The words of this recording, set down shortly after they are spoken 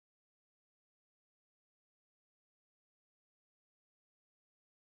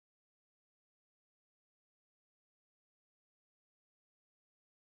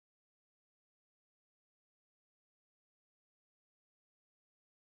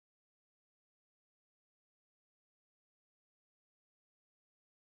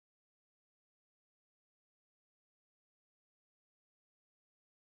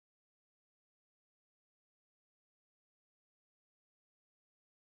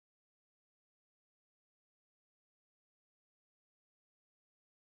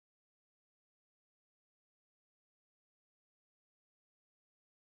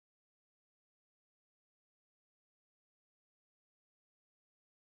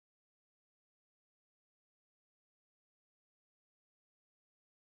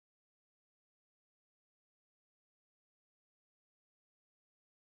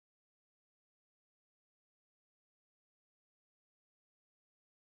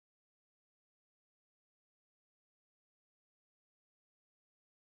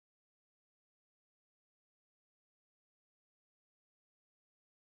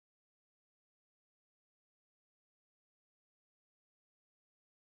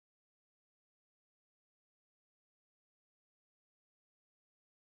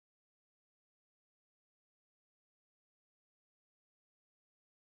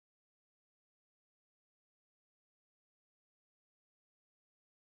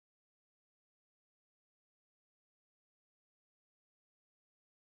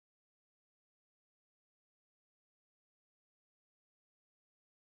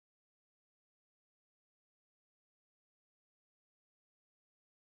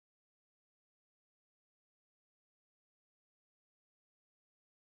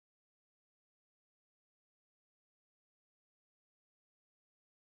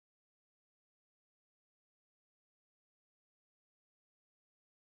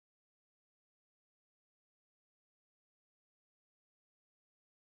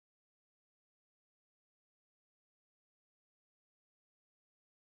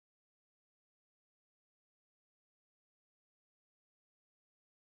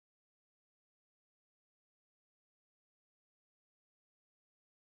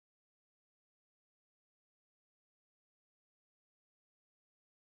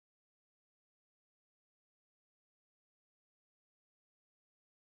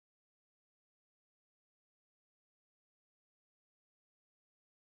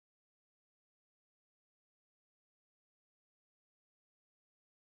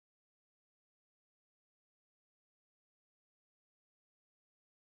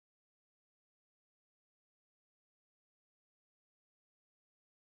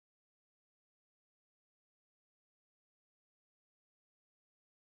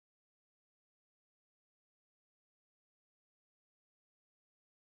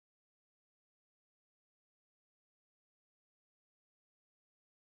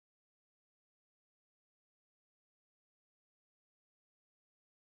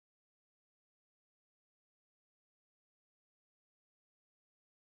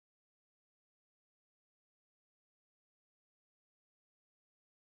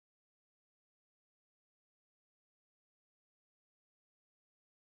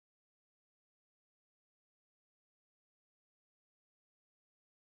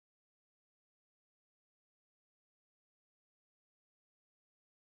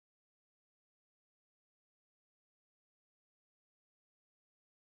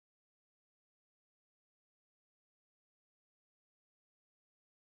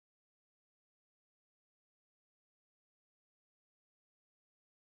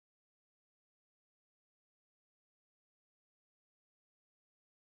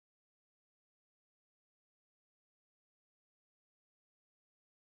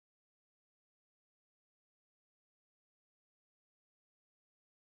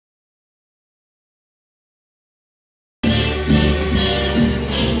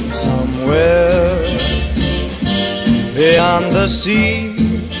beyond the sea,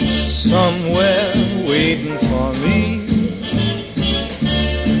 somewhere waiting for me.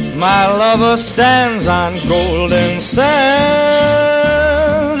 My lover stands on golden sands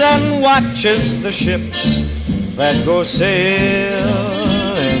and watches the ships that go sailing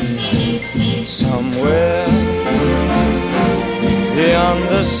somewhere beyond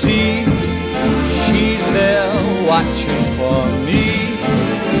the sea. She's there watching for me.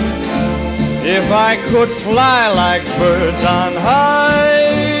 If I could fly like birds on high,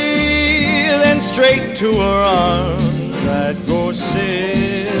 then straight to her arms I'd go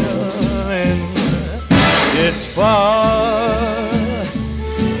sailing. It's far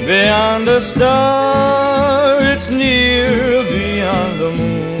beyond a star, it's near beyond the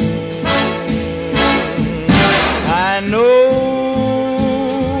moon. I know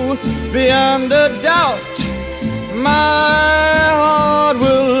beyond a doubt my heart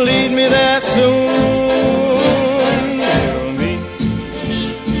will lead me there soon. We'll meet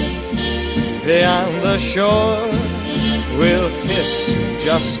beyond the shore, we'll kiss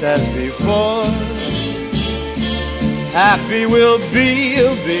just as before. Happy we'll be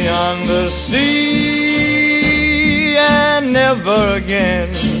beyond the sea, and never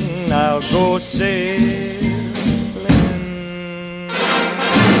again I'll go sailing.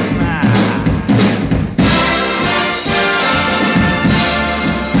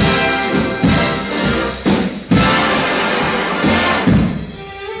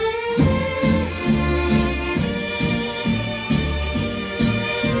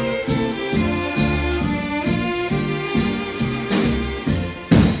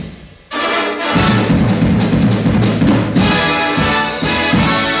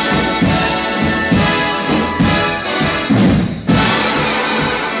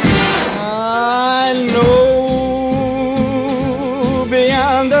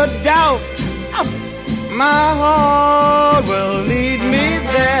 My heart will lead me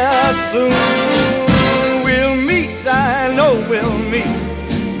there soon. We'll meet, I know we'll meet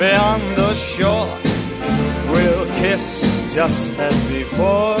beyond the shore. We'll kiss just as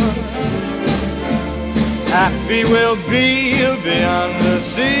before. Happy we'll be beyond the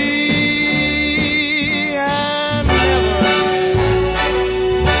sea, and never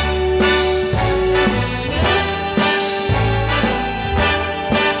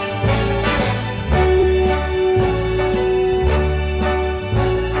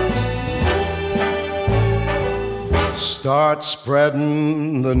start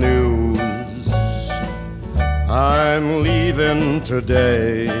spreading the news. I'm leaving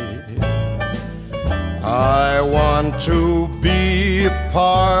today. I want to be a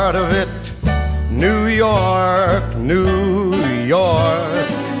part of it. New York, New York.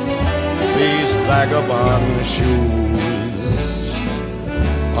 These vagabond shoes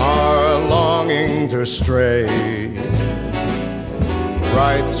are longing to stray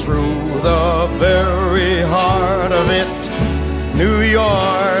right through the very heart of it. New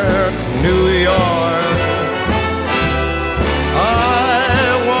York, New York.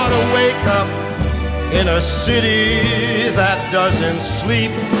 I want to wake up in a city that doesn't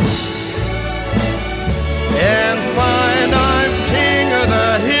sleep and find I'm king of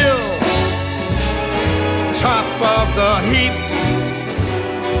the hill, top of the heap.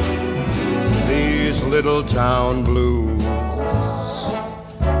 These little town blues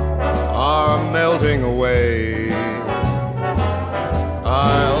are melting away.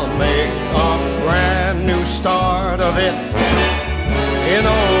 I'll make a brand new start of it in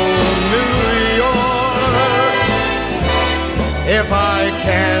old New York. If I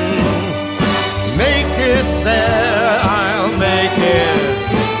can make it there, I'll make it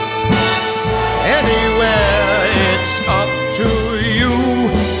anywhere. It's up to you,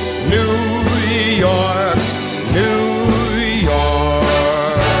 New York, New York.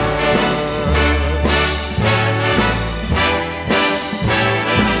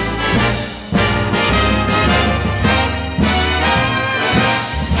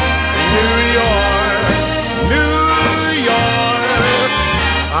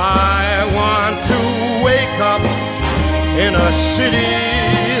 In a city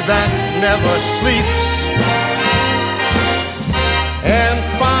that never sleeps and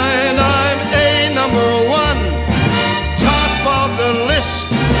find I'm a number one, top of the list,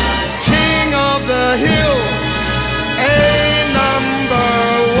 king of the hill, a number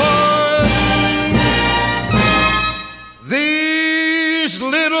one. These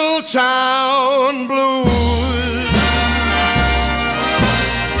little town blues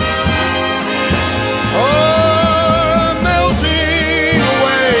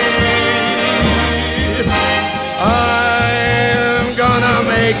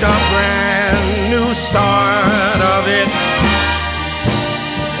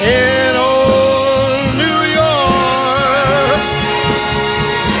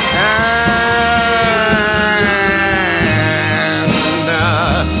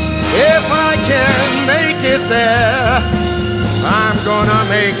I'm gonna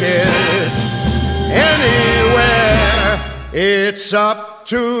make it anywhere. It's up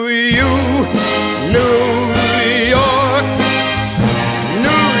to you, New York.